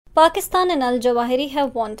Pakistan and al-Zawahiri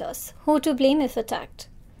have warned us. Who to blame if attacked?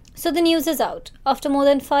 So the news is out. After more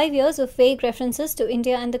than 5 years of vague references to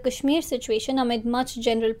India and the Kashmir situation amid much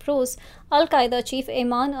general prose, Al-Qaeda chief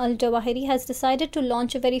Ayman al-Zawahiri has decided to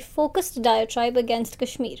launch a very focused diatribe against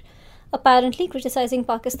Kashmir, apparently criticizing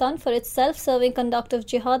Pakistan for its self-serving conduct of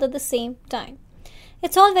jihad at the same time.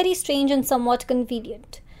 It's all very strange and somewhat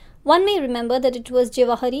convenient. One may remember that it was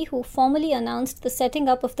Zawahiri who formally announced the setting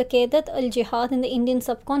up of the Qaeda al-Jihad in the Indian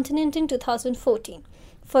subcontinent in 2014.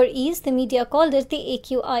 For ease, the media called it the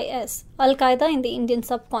AQIS, Al-Qaeda in the Indian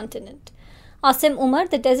subcontinent. Asim Umar,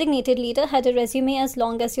 the designated leader, had a resume as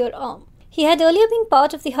long as your arm. He had earlier been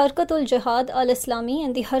part of the Harkat-ul-Jihad al-Islami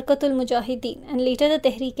and the Harkat-ul-Mujahideen and later the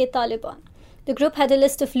Tehreek-e-Taliban. The group had a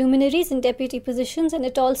list of luminaries in deputy positions and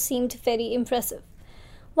it all seemed very impressive.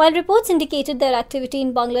 While reports indicated their activity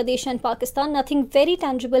in Bangladesh and Pakistan, nothing very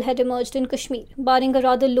tangible had emerged in Kashmir, barring a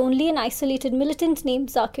rather lonely and isolated militant named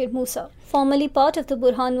Zakir Musa, formerly part of the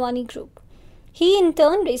Burhan Wani group. He in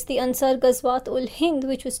turn raised the Ansar Ghazwat-ul-Hind,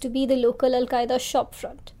 which was to be the local Al-Qaeda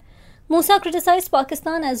shopfront. Musa criticized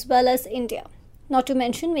Pakistan as well as India, not to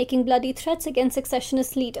mention making bloody threats against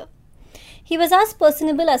successionist leader. He was as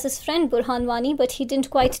personable as his friend Burhan Wani, but he didn't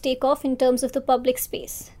quite take off in terms of the public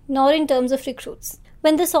space, nor in terms of recruits.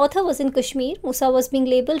 When this author was in Kashmir, Musa was being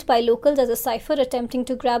labelled by locals as a cipher attempting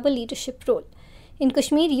to grab a leadership role. In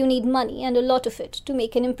Kashmir, you need money, and a lot of it, to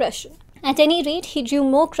make an impression. At any rate, he drew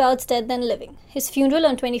more crowds dead than living. His funeral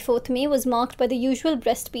on 24th May was marked by the usual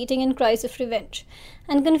breast-beating and cries of revenge,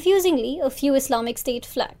 and confusingly, a few Islamic State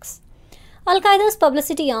flags. Al-Qaeda's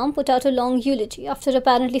publicity arm put out a long eulogy after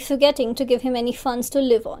apparently forgetting to give him any funds to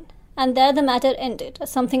live on, and there the matter ended, as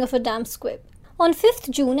something of a damn squib. On 5th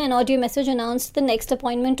June, an audio message announced the next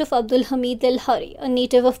appointment of Abdul Hamid al-Hari, a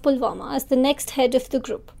native of Pulwama, as the next head of the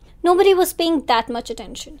group. Nobody was paying that much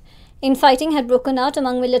attention. Infighting had broken out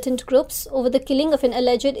among militant groups over the killing of an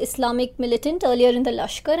alleged Islamic militant earlier in the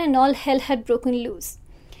Lashkar, and all hell had broken loose.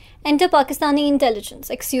 Enter Pakistani intelligence,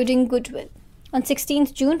 exuding goodwill. On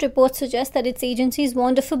 16th June, reports suggest that its agencies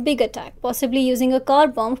warned of a big attack, possibly using a car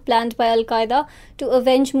bomb planned by Al-Qaeda to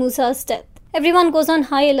avenge Musa's death. Everyone goes on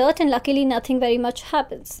high alert and luckily nothing very much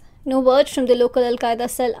happens. No word from the local Al-Qaeda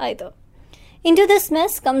cell either. Into this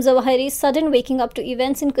mess comes Zawahiri's sudden waking up to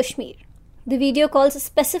events in Kashmir. The video calls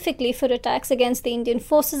specifically for attacks against the Indian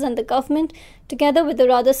forces and the government, together with a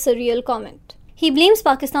rather surreal comment. He blames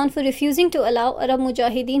Pakistan for refusing to allow Arab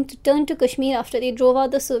Mujahideen to turn to Kashmir after they drove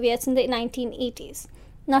out the Soviets in the 1980s.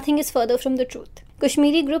 Nothing is further from the truth.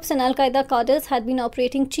 Kashmiri groups and Al-Qaeda cadres had been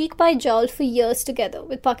operating cheek by jowl for years together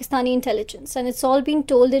with Pakistani intelligence, and it's all been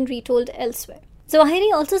told and retold elsewhere.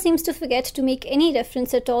 Zawahiri also seems to forget to make any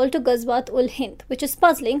reference at all to Ghazwat-ul-Hind, which is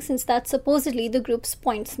puzzling since that's supposedly the group's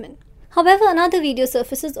pointsman. However, another video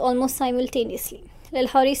surfaces almost simultaneously,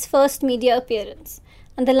 al-Hari's first media appearance,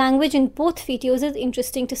 and the language in both videos is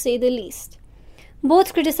interesting to say the least.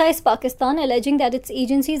 Both criticize Pakistan, alleging that its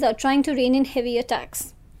agencies are trying to rein in heavy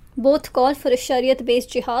attacks. Both call for a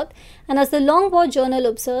Shariat-based jihad, and as the Long War Journal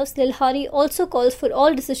observes, al-Hari also calls for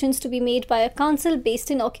all decisions to be made by a council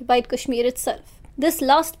based in occupied Kashmir itself. This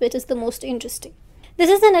last bit is the most interesting. This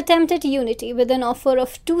is an attempt at unity with an offer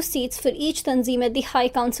of 2 seats for each Tanzim at the High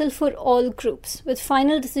Council for all groups, with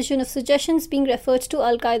final decision of suggestions being referred to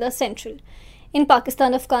Al-Qaeda Central. In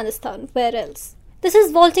Pakistan, Afghanistan, where else? This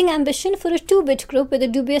is vaulting ambition for a 2-bit group with a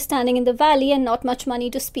dubious standing in the valley and not much money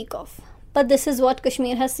to speak of. But this is what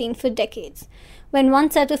Kashmir has seen for decades. When one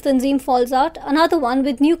set of Tanzim falls out, another one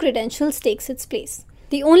with new credentials takes its place.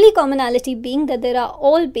 The only commonality being that they are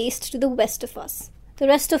all based to the west of us. The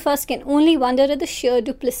rest of us can only wonder at the sheer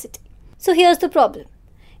duplicity. So here's the problem.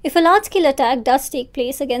 If a large-scale attack does take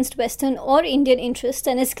place against Western or Indian interests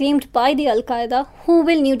and is claimed by the Al-Qaeda, who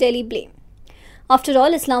will New Delhi blame? After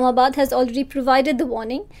all, Islamabad has already provided the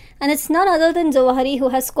warning, and it's none other than Zawahiri who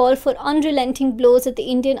has called for unrelenting blows at the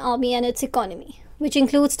Indian army and its economy, which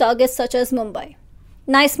includes targets such as Mumbai.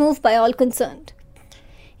 Nice move by all concerned.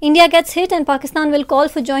 India gets hit and Pakistan will call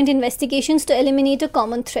for joint investigations to eliminate a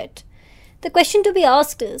common threat. The question to be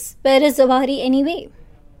asked is, where is Zawahiri anyway?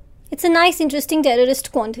 It's a nice, interesting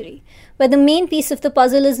terrorist quandary, where the main piece of the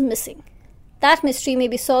puzzle is missing. That mystery may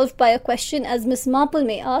be solved by a question as Miss Marple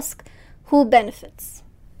may ask, who benefits?